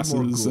her Those are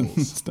more glasses and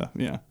ghouls. stuff.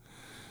 Yeah.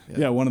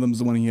 Yeah. One of them's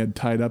the one he had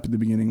tied up at the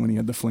beginning when he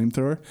had the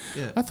flamethrower.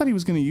 Yeah. I thought he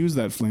was going to use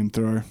that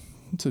flamethrower.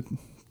 It's a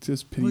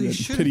just pity, Well, he that,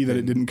 should've pity that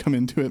it been. didn't come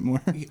into it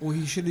more. Well,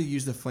 he should have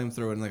used the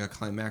flamethrower in like a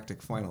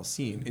climactic final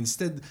scene.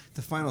 Instead,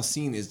 the final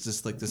scene is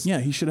just like this. Yeah,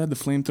 he should have had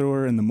the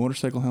flamethrower and the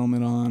motorcycle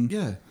helmet on.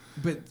 Yeah.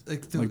 But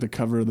like Like the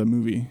cover of the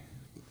movie.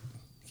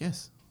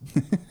 yes.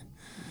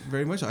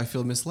 Very much. I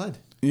feel misled.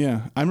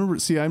 Yeah, I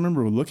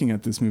remember looking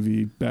at this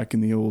movie back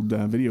in the old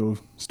video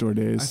store I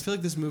days. feel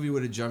like this movie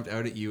would have jumped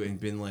out at you and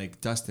been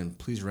like, Dustin,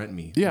 please rent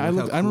me. Yeah,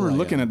 Look how I remember cool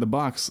looking am. at the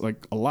box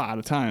like a lot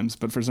of times,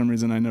 but for some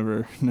reason I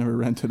never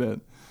rented it.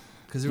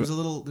 Because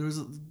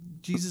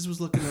Jesus was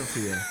looking out for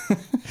you.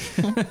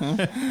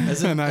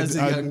 as And a I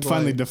young boy.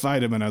 finally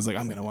defied him, and I was like,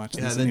 I'm gonna watch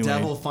Yeah, this the anyway.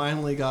 devil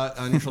finally got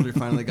on your shoulder.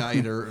 Finally got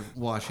you to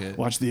watch it.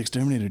 Watch The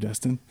Exterminator,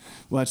 Dustin.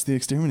 Watch The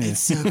Exterminator. It's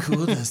so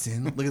cool,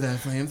 Dustin. Look at that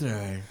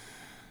flamethrower.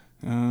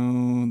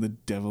 Oh, the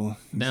devil.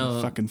 He's Now-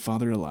 the fucking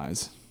father of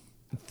lies.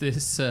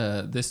 This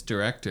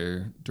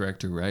director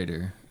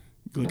writer,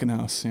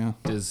 Glickenhaus, yeah.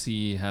 does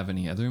he have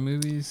any other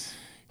movies?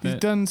 He's that-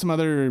 done some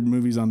other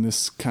movies on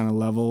this kind of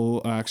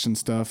level, action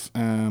stuff.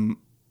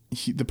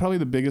 Probably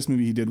the biggest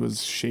movie he did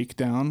was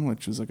Shakedown,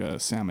 which was like a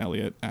Sam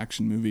Elliott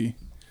action movie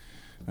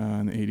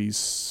in the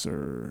 80s,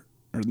 or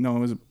no, it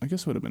was, I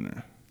guess it would have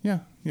been, yeah,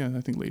 I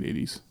think late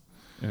 80s.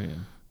 Oh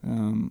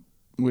yeah.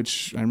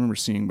 Which I remember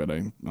seeing, but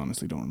I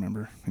honestly don't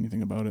remember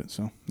anything about it.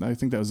 So I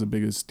think that was the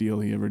biggest deal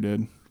he ever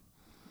did.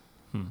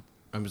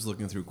 I'm just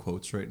looking through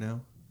quotes right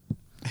now.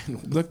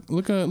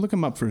 Look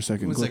him up for a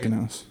second, One second.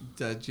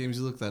 Glickenhaus. James,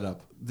 you look that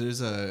up.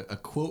 There's a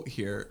quote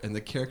here, and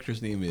the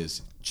character's name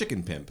is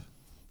Chicken Pimp.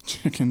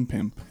 Chicken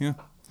Pimp, yeah.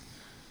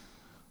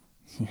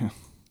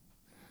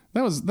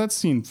 That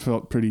scene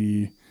felt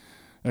pretty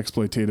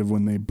exploitative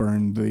when they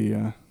burned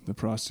the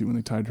prostitute when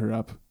they tied her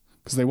up,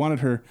 because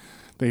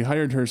they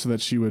hired her so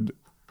that she would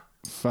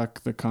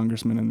fuck the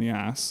congressman in the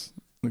ass,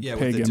 like Yeah,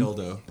 peg with the him.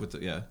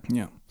 dildo.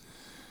 Yeah.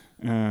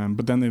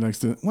 But then they let's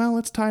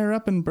tie her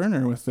up and burn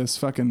her with this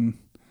fucking.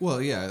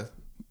 Well, yeah.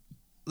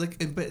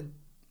 But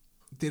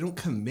they don't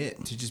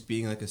commit to just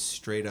being like a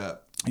straight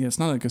up Yeah, it's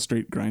not like a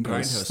straight grindhouse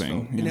grindhouse thing.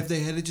 film. Yeah. And if they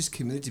had just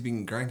committed to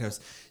being grindhouse,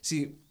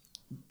 see,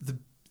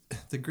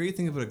 the great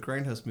thing about a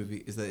grindhouse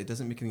movie is that it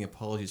doesn't make any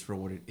apologies for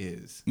what it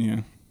is.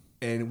 Yeah.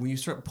 And when you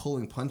start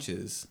pulling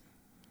punches,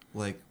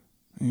 like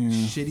Yeah.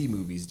 shitty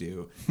movies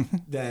do,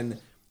 then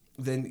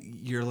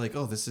you're like,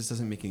 oh, this just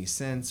doesn't make any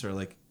sense, or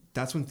like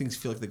that's when things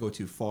feel like they go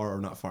too far or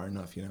not far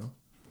enough, you know?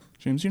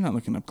 James, you're not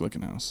looking up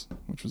Glickenhaus,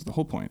 which was the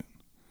whole point.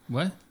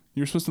 What?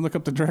 You were supposed to look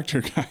up the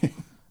director guy.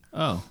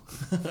 Oh,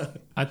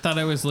 I thought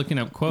I was looking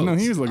up quotes. No,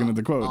 he was looking at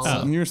the quotes.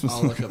 You were supposed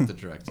I'll to look up the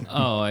director.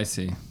 Oh, I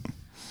see.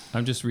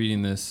 I'm just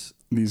reading this.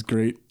 these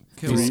great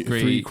Okay,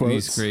 three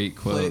quotes. These great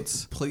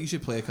quotes. You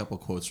should play a couple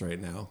quotes right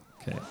now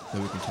Okay.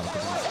 that we can talk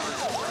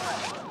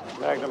about.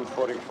 Magnum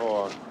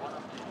 44.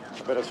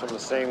 I bet it's from the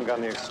same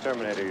gun the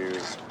exterminator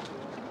used.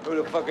 Who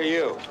the fuck are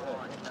you?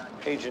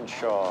 Agent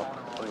Shaw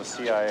from the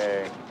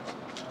CIA.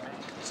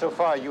 So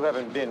far, you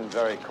haven't been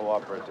very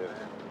cooperative.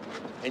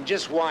 And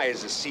just why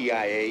is the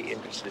CIA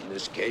interested in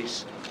this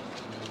case?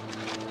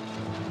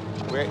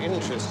 We're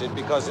interested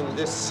because in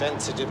this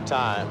sensitive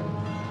time,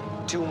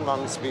 2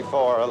 months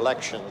before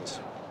elections,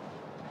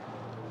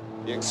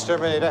 the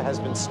exterminator has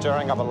been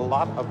stirring up a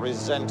lot of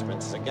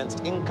resentments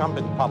against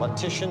incumbent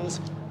politicians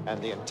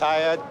and the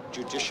entire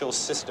judicial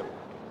system.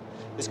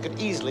 This could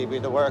easily be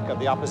the work of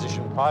the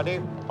opposition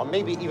party, or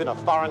maybe even a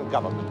foreign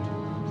government.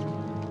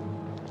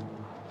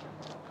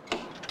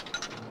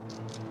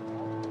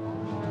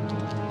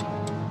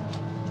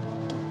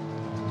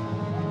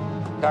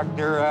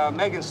 Dr.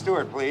 Megan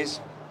Stewart, please.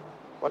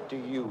 What do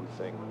you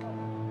think?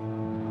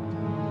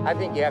 I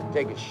think you have to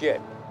take a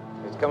shit.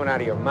 It's coming out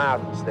of your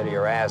mouth instead of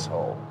your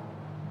asshole.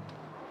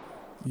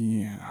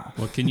 Yeah.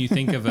 Well, can you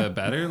think of a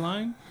better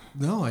line?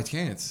 No, I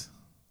can't.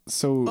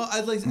 So Well,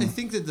 I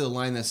think that the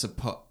line that's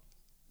supposed.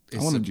 I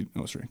wanted you.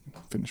 Oh, sorry.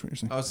 Finish what you're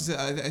saying. I was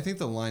gonna say, I think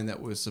the line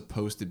that was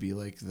supposed to be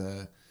like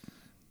the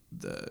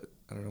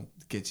I don't know,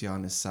 get you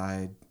on his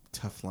side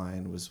tough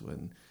line was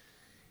when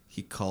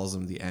he calls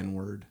him the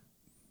N-word,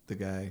 the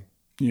guy,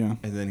 Yeah.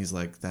 and then he's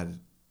like that.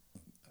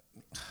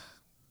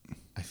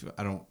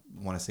 I don't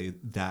want to say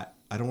that.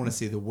 I don't want to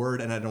say the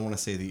word, and I don't want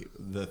to say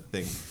the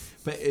thing,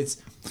 but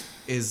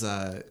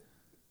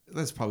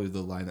that's probably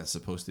the line that's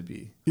supposed to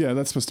be. Yeah,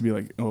 that's supposed to be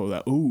like,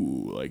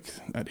 like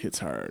that hits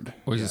hard.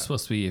 Or is it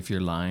supposed to be, if you're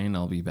lying,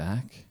 I'll be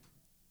back?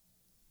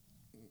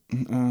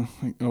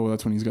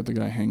 That's when he's got the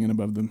guy hanging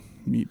above the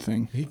meat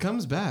thing. He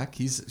comes back.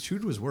 He's true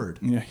to his word.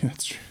 Yeah,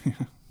 that's true. Yeah.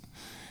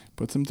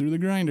 Puts him through the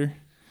grinder.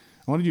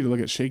 I wanted you to look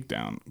at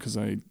Shakedown because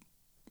I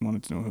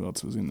wanted to know who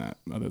else was in that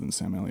other than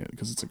Sam Elliott,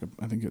 because it's like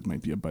I think it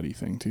might be a buddy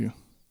thing too.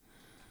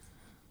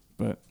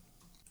 But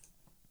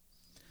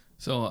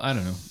So I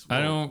don't know.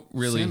 I don't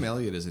really. Sam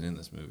Elliott isn't in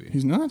this movie.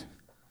 he's not.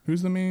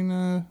 Who's the main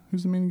guy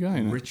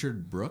in it?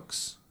 Richard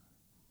Brooks,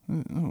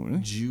 Oh, really?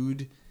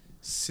 Jude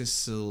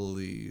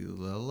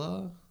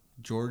Cicilella,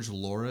 George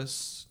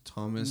Loris,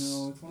 Thomas.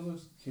 it's one of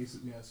those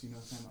cases. Yes, you know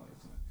Sam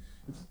Elliott's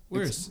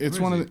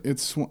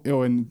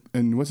in it.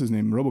 And what's his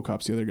name?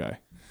 RoboCop's the other guy.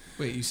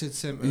 Wait, you said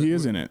Sam. He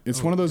is in it.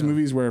 It's one of those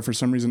movies where for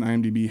some reason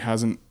IMDb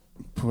hasn't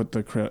put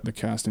the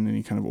cast in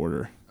any kind of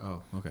order.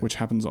 Oh, okay. Which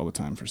happens all the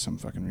time for some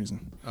fucking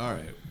reason. All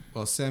right.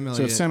 Well, Sam Elliott.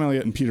 So it's Sam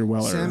Elliott and Peter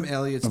Weller Sam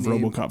Elliott's of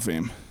name- RoboCop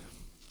fame.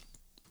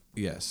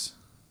 Yes.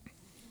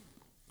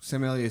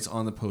 Sam Elliott's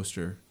on the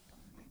poster,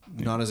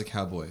 not as a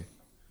cowboy.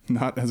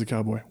 Not as a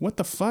cowboy. What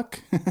the fuck?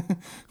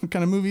 What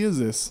kind of movie is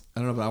this? I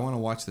don't know, but I want to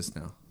watch this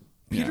now.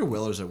 Peter Yeah.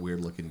 Weller's a weird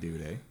looking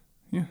dude, eh?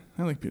 Yeah,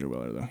 I like Peter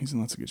Weller though. He's in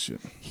lots of good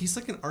shit. He's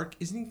like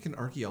isn't he an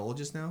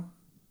archaeologist now?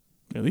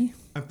 Really?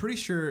 I'm pretty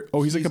sure.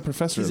 Oh, he's like a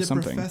professor he's of a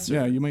something. professor.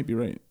 Yeah, you might be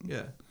right.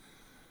 Yeah.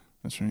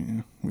 That's right.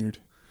 Yeah, weird.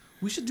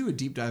 We should do a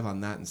deep dive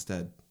on that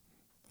instead.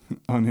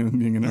 On him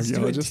being an Let's do it.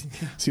 archaeologist.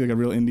 Is he like a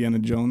real Indiana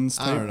Jones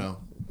type? I don't know.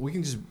 We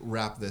can just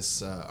wrap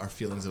this our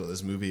feelings about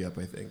this movie up.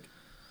 I think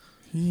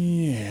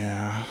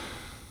Yeah.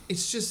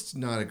 it's just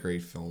not a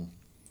great film.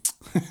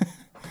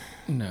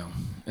 No,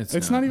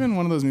 It's not even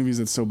one of those movies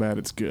that's so bad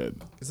it's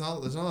good. There's not a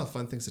lot of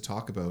fun things to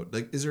talk about.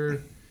 Like, is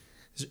there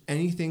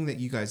anything that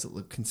you guys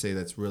can say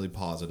that's really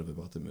positive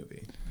about the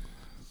movie?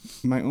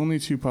 My only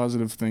two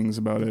positive things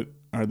about it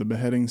are the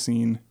beheading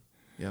scene,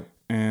 Yep.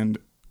 and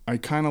I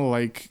kind of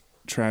like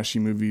trashy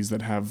movies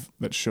that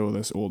show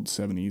this old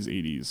 70s,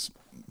 80s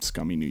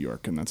scummy New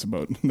York, and that's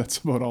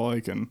about all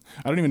I can.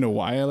 I don't even know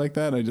why I like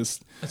that.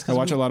 I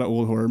watch a lot of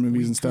old horror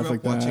movies and stuff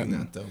like that. Watching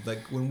that though, like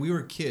when we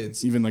were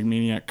kids, Even like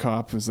Maniac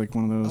Cop was like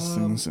one of those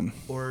things, and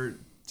or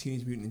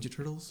Teenage Mutant Ninja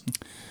Turtles.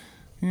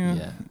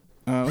 yeah.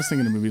 I was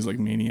thinking of movies like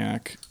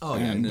Maniac. Oh,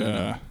 yeah, and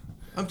no.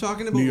 I'm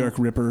talking about New York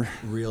Ripper.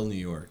 real New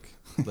York,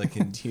 like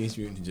in Teenage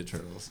Mutant Ninja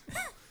Turtles.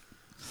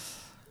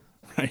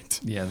 Right.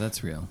 Yeah,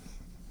 that's real.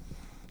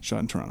 Shot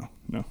in Toronto.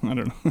 No, I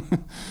don't know.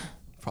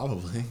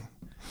 Probably.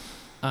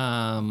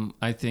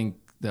 I think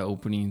the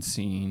opening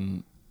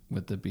scene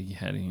with the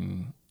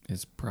beheading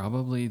is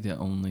probably the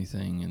only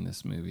thing in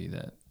this movie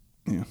that.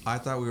 Yeah. I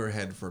thought we were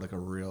headed for like a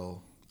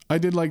real. I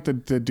did like the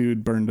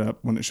dude burned up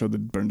when it showed the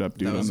burned up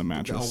dude on the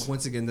mattress.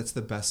 Once again, that's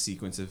the best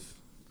sequence of,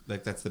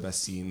 like, that's the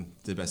best scene,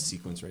 the best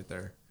sequence right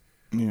there.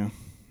 Yeah.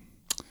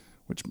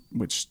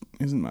 Which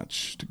isn't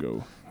much to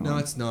go. No,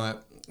 it's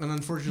not. And It'd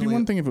unfortunately, be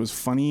one thing if it was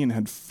funny and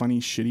had funny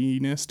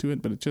shittiness to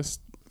it, but it just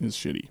is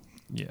shitty.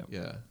 Yeah.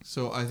 yeah.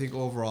 So I think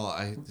overall,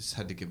 I just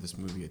had to give this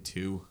movie a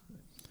 2.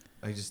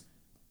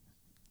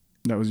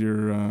 That was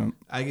your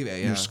I give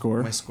it, yeah. your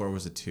score? My score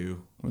was a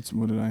 2.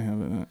 what did I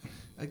have it at?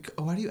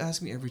 Why do you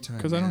ask me every time?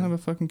 Because I don't have a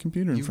fucking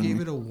computer in You front gave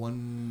of it me.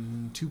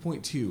 a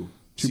 2.2.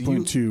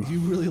 2.2. You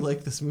really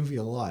like this movie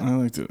a lot. I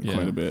liked it Yeah.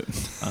 quite a bit.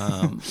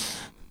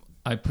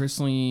 I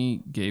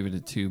personally gave it a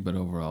 2, but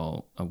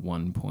overall a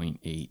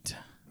 1.8.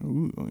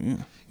 Ooh, oh yeah.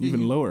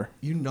 Even lower.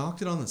 You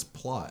knocked it on this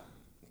plot.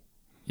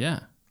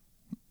 Yeah.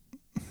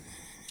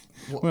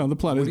 Well, the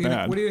plot is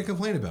bad. What are you going to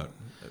complain about?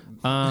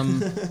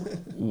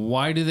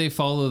 Why do they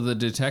follow the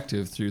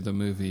detective through the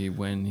movie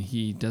when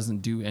he doesn't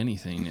do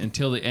anything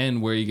until the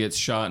end where he gets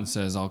shot and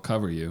says, "I'll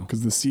cover you"?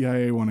 Because the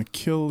CIA want to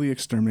kill the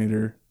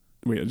exterminator.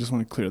 Wait, I just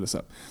want to clear this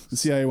up. The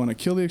CIA want to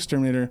kill the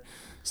exterminator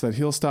so that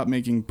he'll stop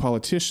making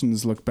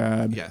politicians look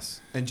bad.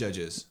 Yes, and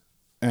judges.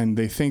 And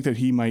they think that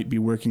he might be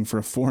working for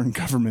a foreign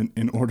government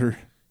in order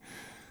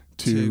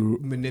to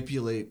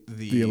manipulate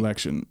the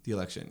election. The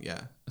election,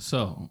 yeah.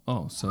 So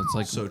it's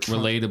like So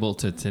Trump- relatable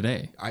to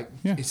today.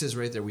 Yeah. It says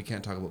right there we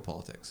can't talk about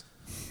politics.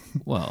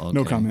 Well, okay.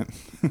 No comment.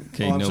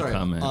 Okay, Oh, I'm no sorry.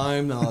 comment.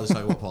 I'm not allowed to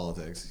talk about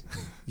politics.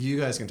 You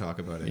guys can talk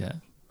about it. Yeah.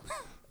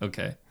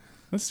 Okay.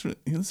 Let's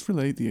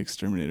relate the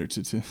exterminator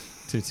to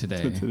To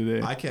today.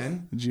 today. I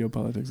can. The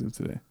geopolitics of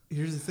today.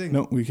 Here's the thing.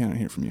 No, we can't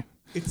hear from you.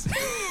 It's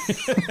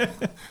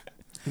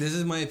this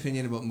is my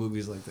opinion about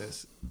movies like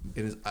this.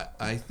 It is.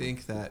 I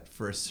think that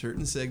for a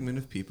certain segment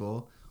of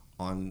people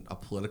on a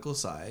political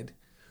side,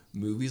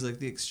 movies like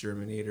The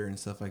Exterminator and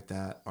stuff like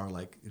that are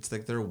like, it's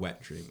like their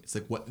wet dream. It's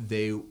like what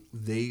they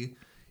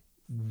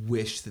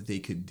wish that they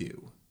could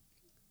do.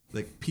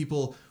 Like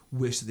people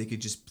wish that they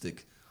could just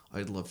like,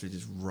 I'd love to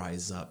just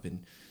rise up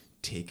and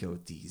take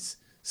out these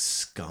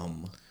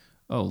scum.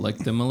 Oh, like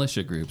the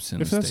militia groups in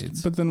the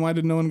States. But then why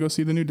did no one go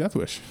see the new Death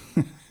Wish?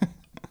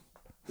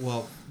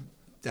 Well,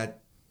 that's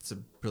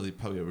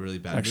probably a really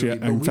bad Actually,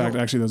 movie. in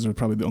fact, those are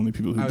probably the only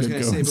people who I was did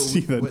gonna go say, and but see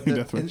that new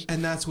Death Wish.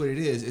 and that's what it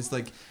is. It's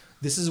like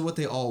this is what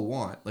they all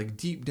want. Like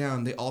deep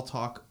down, they all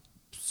talk.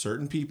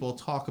 Certain people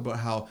talk about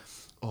how,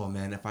 oh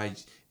man,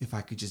 if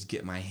I could just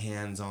get my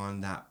hands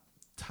on that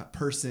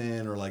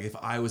person, or like if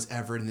I was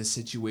ever in this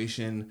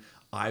situation,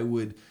 I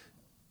would,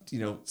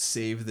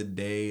 save the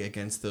day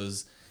against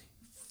those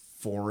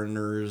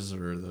foreigners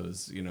or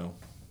those,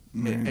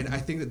 and I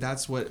think that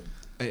that's what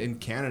in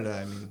Canada.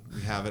 I mean,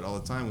 we have it all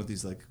the time with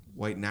these like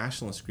white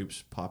nationalist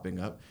groups popping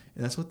up,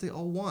 and that's what they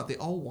all want. They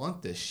all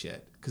want this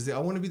shit because they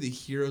all want to be the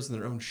heroes in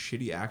their own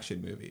shitty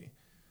action movie.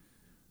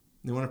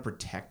 They want to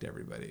protect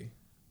everybody,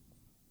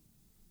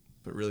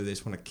 but really they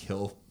just want to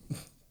kill.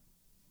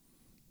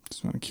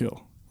 Just want to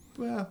kill.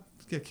 Well,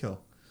 get kill.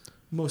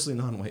 Mostly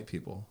non-white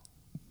people.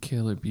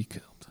 Kill or be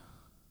killed.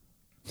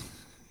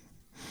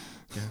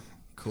 Yeah,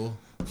 cool.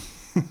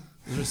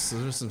 Those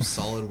are some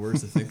solid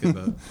words to think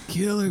about.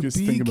 Kill or Just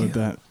be think about killed.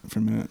 that for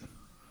a minute.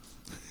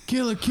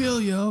 Kill or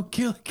kill, yo.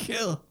 Kill or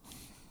kill.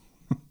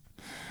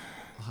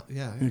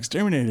 Yeah. The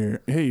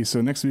Exterminator. Hey,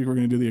 so next week we're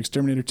going to do The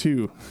Exterminator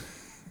 2.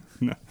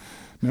 No?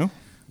 No?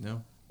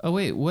 No. Oh,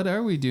 wait. What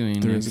are we doing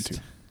There next? is a 2.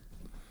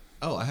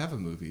 Oh, I have a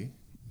movie.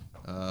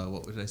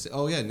 What did I say?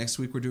 Oh, yeah. Next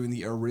week we're doing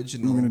the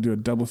original. We're going to do a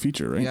double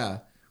feature, right? Yeah.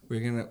 We're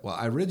gonna. Well,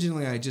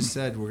 originally I just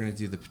said we're gonna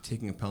do the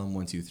Taking of Pelham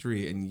 1, 2,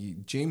 3,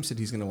 and James said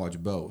he's gonna watch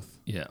both.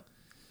 Yeah.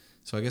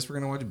 So I guess we're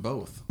gonna watch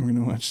both. We're going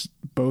to watch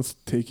both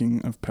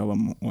Taking of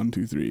Pelham 1,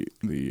 2, 3,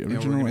 the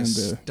original and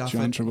the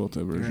John Travolta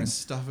We're gonna version.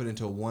 stuff it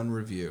into one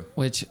review.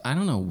 Which I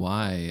don't know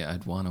why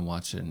I'd want to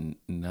watch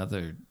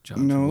another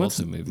John No, let's-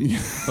 Travolta movie,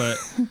 but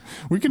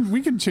We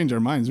can change our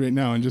minds right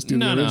now and just do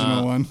the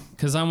original one.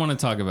 because I want to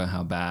talk about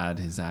how bad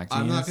his acting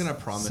is. I'm not gonna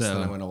promise So- that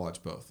I'm gonna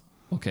watch both.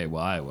 Okay,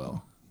 well I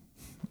will.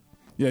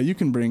 Yeah, you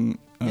can bring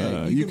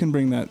Yeah, you you can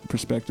bring that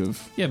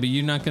perspective. Yeah, but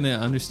you're not gonna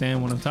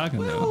understand what I'm talking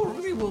about.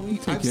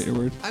 I've, it, your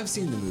word. I've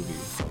seen the movie.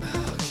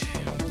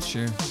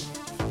 Sure.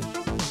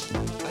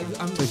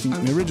 I'm Taking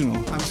the original.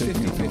 I'm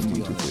Taking of Pelham 50-50 1,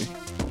 2, on 3.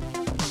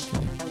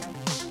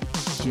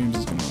 James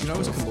is going to watch You can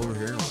always both, come over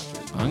here and watch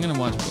it. I'm gonna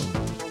watch both.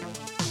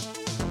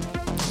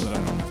 so that I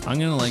don't know. I'm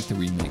gonna like the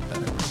remake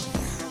better.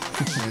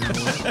 You know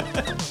what?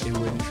 It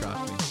wouldn't shock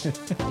me.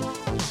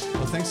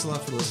 Well, thanks a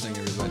lot for listening,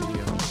 everybody. If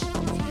you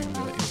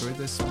enjoyed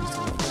this, please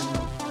tell a friend.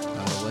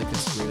 Like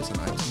us, rate us on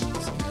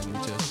iTunes, and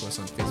reach out to us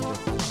on Facebook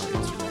or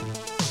Instagram.